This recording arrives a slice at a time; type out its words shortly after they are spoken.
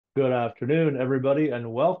Good afternoon, everybody,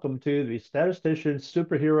 and welcome to the Statistician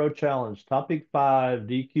Superhero Challenge, Topic 5,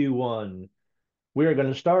 DQ1. We are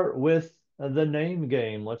going to start with the name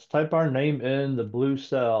game. Let's type our name in the blue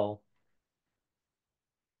cell.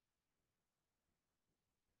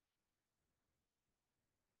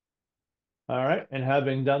 All right, and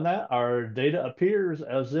having done that, our data appears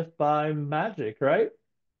as if by magic, right?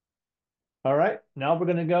 All right, now we're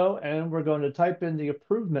going to go and we're going to type in the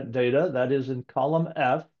improvement data that is in column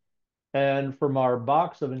F. And from our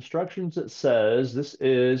box of instructions, it says this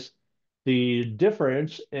is the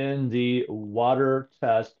difference in the water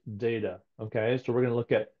test data. Okay, so we're going to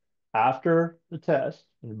look at after the test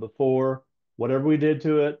and before whatever we did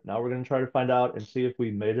to it. Now we're going to try to find out and see if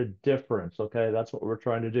we made a difference. Okay, that's what we're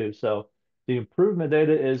trying to do. So the improvement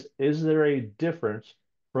data is there a difference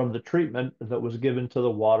from the treatment that was given to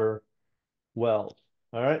the water wells?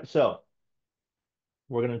 All right, so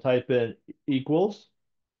we're going to type in equals.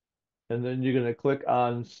 And then you're going to click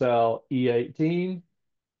on cell E18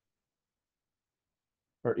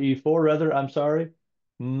 or E4 rather, I'm sorry,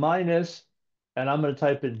 minus, and I'm going to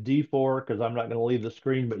type in D4 because I'm not going to leave the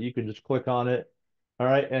screen, but you can just click on it. All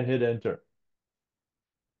right, and hit enter.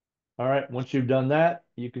 All right, once you've done that,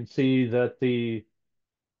 you can see that the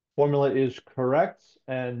formula is correct.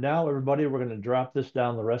 And now, everybody, we're going to drop this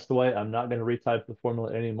down the rest of the way. I'm not going to retype the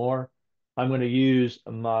formula anymore. I'm going to use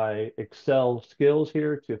my Excel skills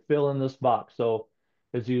here to fill in this box. So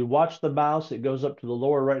as you watch the mouse, it goes up to the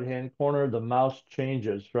lower right-hand corner. The mouse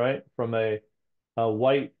changes, right? From a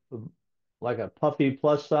white, like a puffy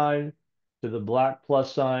plus sign to the black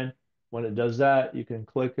plus sign. When it does that, you can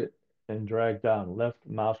click it and drag down. Left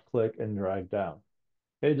mouse click and drag down.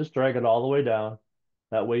 Okay, just drag it all the way down.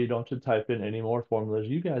 That way you don't have to type in any more formulas.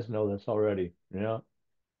 You guys know this already.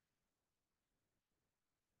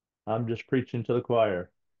 I'm just preaching to the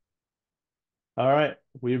choir. All right,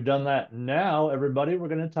 we've done that. Now, everybody, we're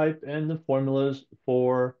going to type in the formulas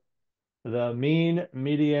for the mean,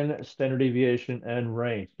 median, standard deviation, and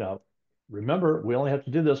range. Now, remember, we only have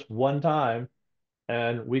to do this one time,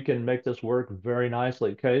 and we can make this work very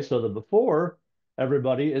nicely. Okay, so the before,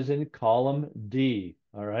 everybody is in column D.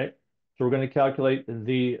 All right, so we're going to calculate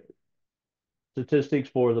the statistics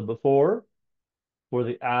for the before, for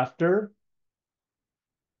the after.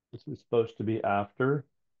 This is supposed to be after.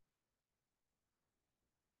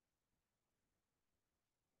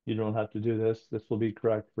 You don't have to do this. This will be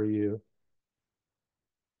correct for you.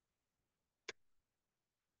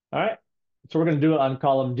 All right. So we're going to do it on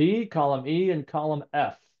column D, column E, and column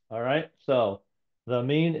F. All right. So the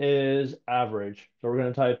mean is average. So we're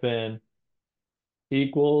going to type in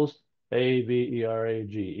equals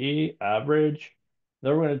average, average.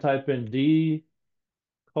 Then we're going to type in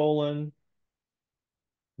colon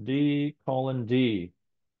D.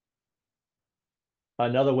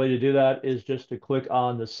 Another way to do that is just to click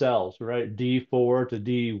on the cells, right? D4 to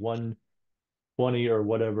D120 or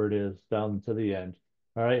whatever it is down to the end.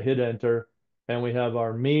 All right, hit enter. And we have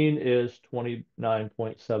our mean is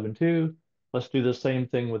 29.72. Let's do the same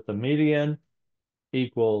thing with the median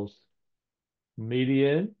equals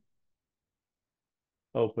median,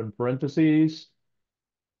 open parentheses,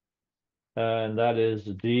 and that is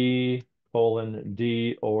D,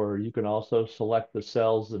 or you can also select the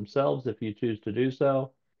cells themselves if you choose to do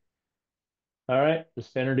so. All right, the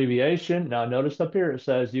standard deviation. Now notice up here it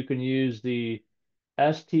says you can use the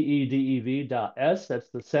stdev.s, that's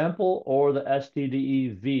the sample, or the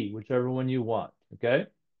stdev, whichever one you want, okay?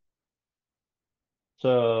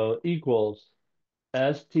 So equals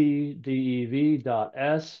stdev.s.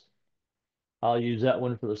 I'll use that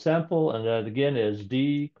one for the sample, and that again is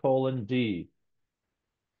D.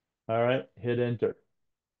 All right, hit enter.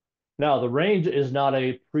 Now, the range is not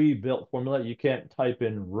a pre-built formula. You can't type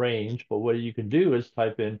in range, but what you can do is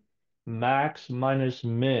type in max minus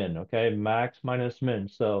min, okay? Max minus min.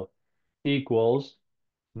 So equals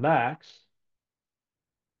max,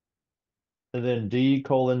 and then D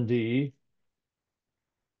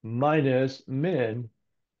minus min,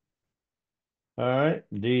 all right?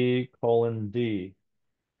 D.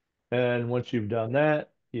 And once you've done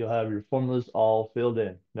that, you'll have your formulas all filled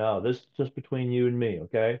in. Now, this is just between you and me,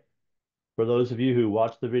 okay? For those of you who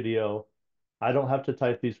watch the video, I don't have to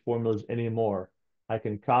type these formulas anymore. I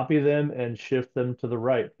can copy them and shift them to the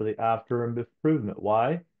right for the after improvement.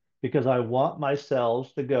 Why? Because I want my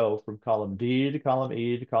cells to go from column D to column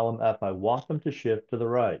E to column F. I want them to shift to the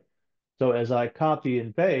right. So as I copy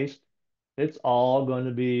and paste, it's all going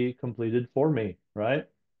to be completed for me, right?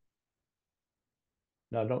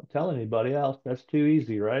 Now don't tell anybody else. That's too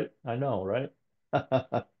easy, right? I know, right?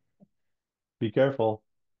 Be careful.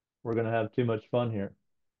 We're going to have too much fun here.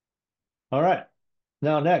 All right.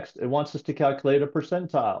 Now, next, it wants us to calculate a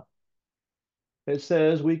percentile. It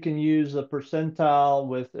says we can use the percentile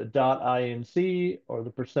with a .inc or the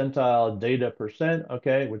percentile data percent,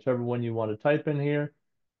 okay, whichever one you want to type in here.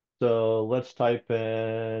 So let's type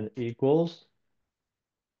in equals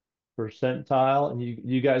percentile, and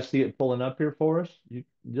you guys see it pulling up here for us? You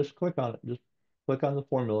just click on it, just click on the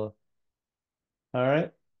formula. All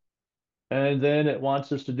right. And then it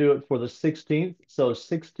wants us to do it for the 16th. So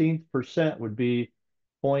 16th percent would be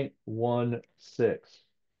 0.16.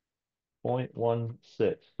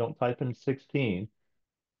 0.16. Don't type in 16.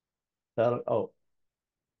 That'll, oh,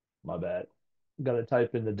 my bad. Got to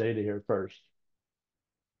type in the data here first.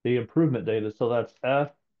 The improvement data. So that's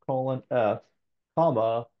F colon F,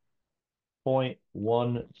 comma,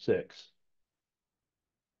 0.16.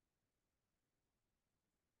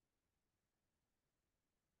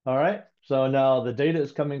 All right. So now the data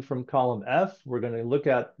is coming from column F. We're going to look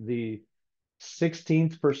at the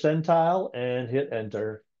 16th percentile and hit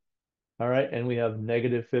enter. All right. And we have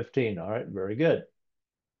negative 15. All right. Very good.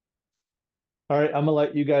 All right. I'm going to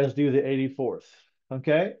let you guys do the 84th.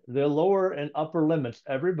 Okay. The lower and upper limits,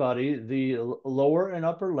 everybody, the lower and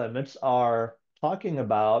upper limits are talking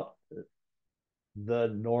about the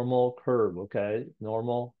normal curve. Okay.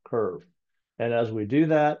 Normal curve. And as we do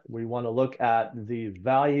that, we want to look at the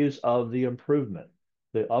values of the improvement,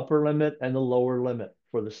 the upper limit and the lower limit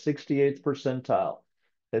for the 68th percentile.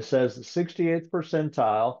 It says the 68th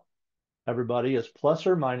percentile, everybody, is plus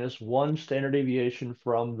or minus one standard deviation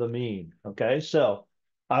from the mean. Okay, so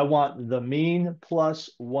I want the mean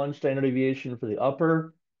plus one standard deviation for the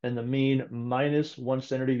upper and the mean minus one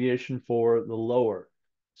standard deviation for the lower.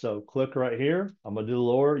 So click right here. I'm going to do the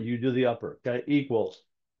lower, you do the upper. Okay, equals.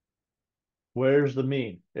 Where's the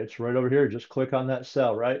mean? It's right over here. Just click on that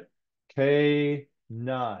cell, right? K9.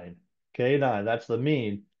 K9, that's the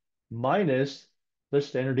mean, minus the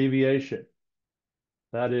standard deviation.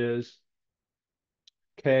 That is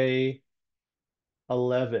K11.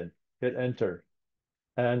 Hit enter.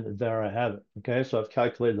 And there I have it. Okay, so I've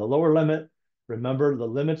calculated the lower limit. Remember, the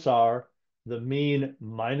limits are the mean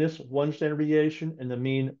minus one standard deviation and the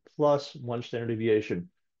mean plus one standard deviation.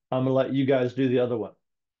 I'm going to let you guys do the other one.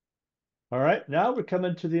 All right, now we're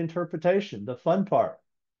coming to the interpretation, the fun part.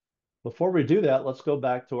 Before we do that, let's go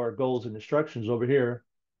back to our goals and instructions over here.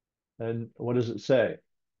 And what does it say?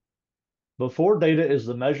 Before data is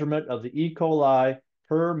the measurement of the E. coli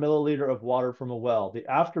per milliliter of water from a well. The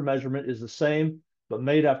after measurement is the same, but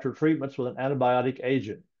made after treatments with an antibiotic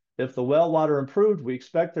agent. If the well water improved, we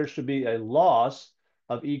expect there should be a loss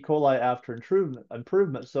of E. coli after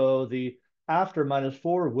improvement. So the after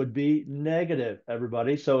 -4 would be negative,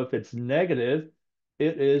 everybody. So if it's negative,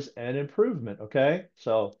 it is an improvement, okay?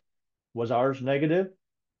 So was ours negative?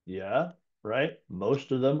 Yeah, right.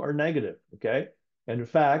 Most of them are negative. Okay. And in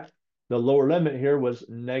fact, the lower limit here was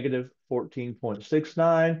negative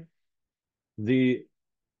 14.69. The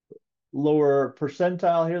lower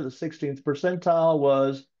percentile here, the 16th percentile,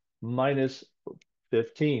 was minus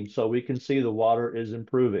 15. So we can see the water is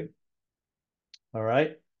improving. All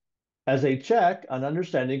right. As a check on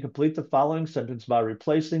understanding, complete the following sentence by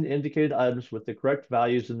replacing the indicated items with the correct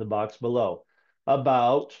values in the box below.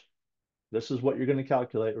 About, this is what you're going to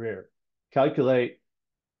calculate here. Calculate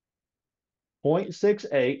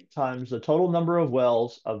 0.68 times the total number of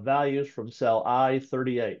wells of values from cell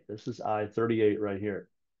I38. This is I38 right here.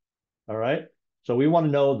 All right. So we want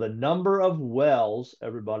to know the number of wells,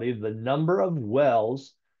 everybody, the number of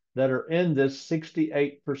wells that are in this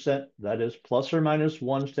 68%, that is plus or minus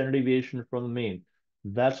one standard deviation from the mean.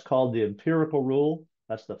 That's called the empirical rule.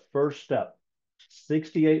 That's the first step.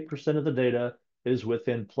 68% of the data is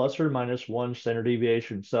within plus or minus one standard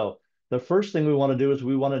deviation. So the first thing we want to do is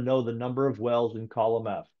we want to know the number of wells in column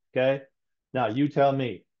F. Okay. Now you tell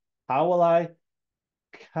me, how will I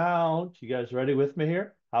count? You guys ready with me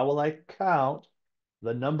here? How will I count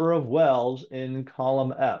the number of wells in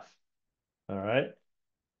column F? All right.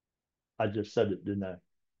 I just said it, didn't I?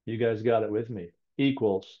 You guys got it with me.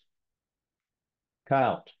 Equals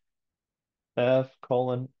count F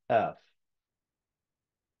colon F.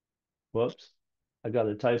 Whoops. I got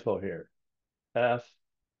a typo here. F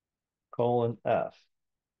colon F.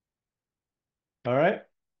 All right.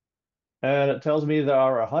 And it tells me there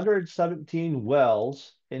are 117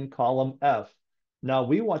 wells in column F. Now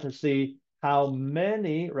we want to see how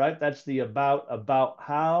many, right? That's the about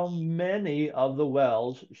how many of the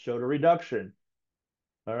wells showed a reduction,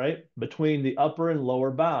 all right, between the upper and lower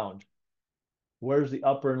bound. Where's the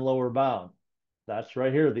upper and lower bound? That's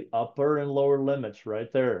right here, the upper and lower limits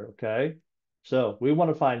right there, okay? So we want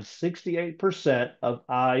to find 68% of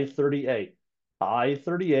I-38.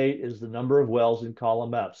 I-38 is the number of wells in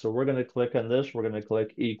column F. So we're going to click on this. We're going to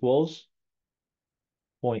click equals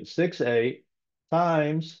 0.68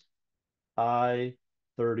 times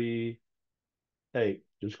I-38.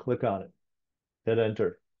 Just click on it. Hit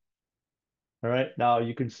enter. All right. Now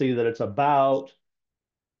you can see that it's about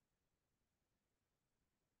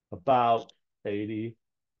 80.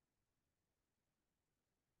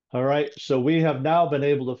 All right, so we have now been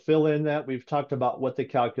able to fill in that. We've talked about what the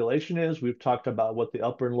calculation is. We've talked about what the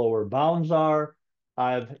upper and lower bounds are.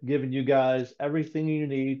 I've given you guys everything you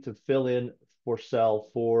need to fill in for cell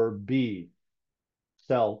 4B.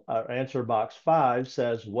 Cell answer box 5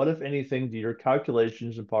 says, what, if anything, do your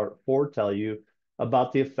calculations in part 4 tell you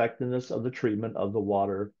about the effectiveness of the treatment of the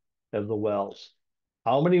water of the wells?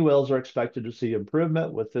 How many wells are expected to see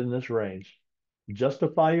improvement within this range?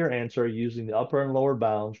 Justify your answer using the upper and lower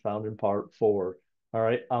bounds found in part 4. All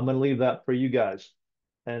right, I'm going to leave that for you guys.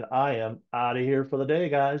 And I am out of here for the day,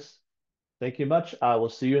 guys. Thank you much. I will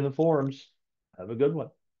see you in the forums. Have a good one.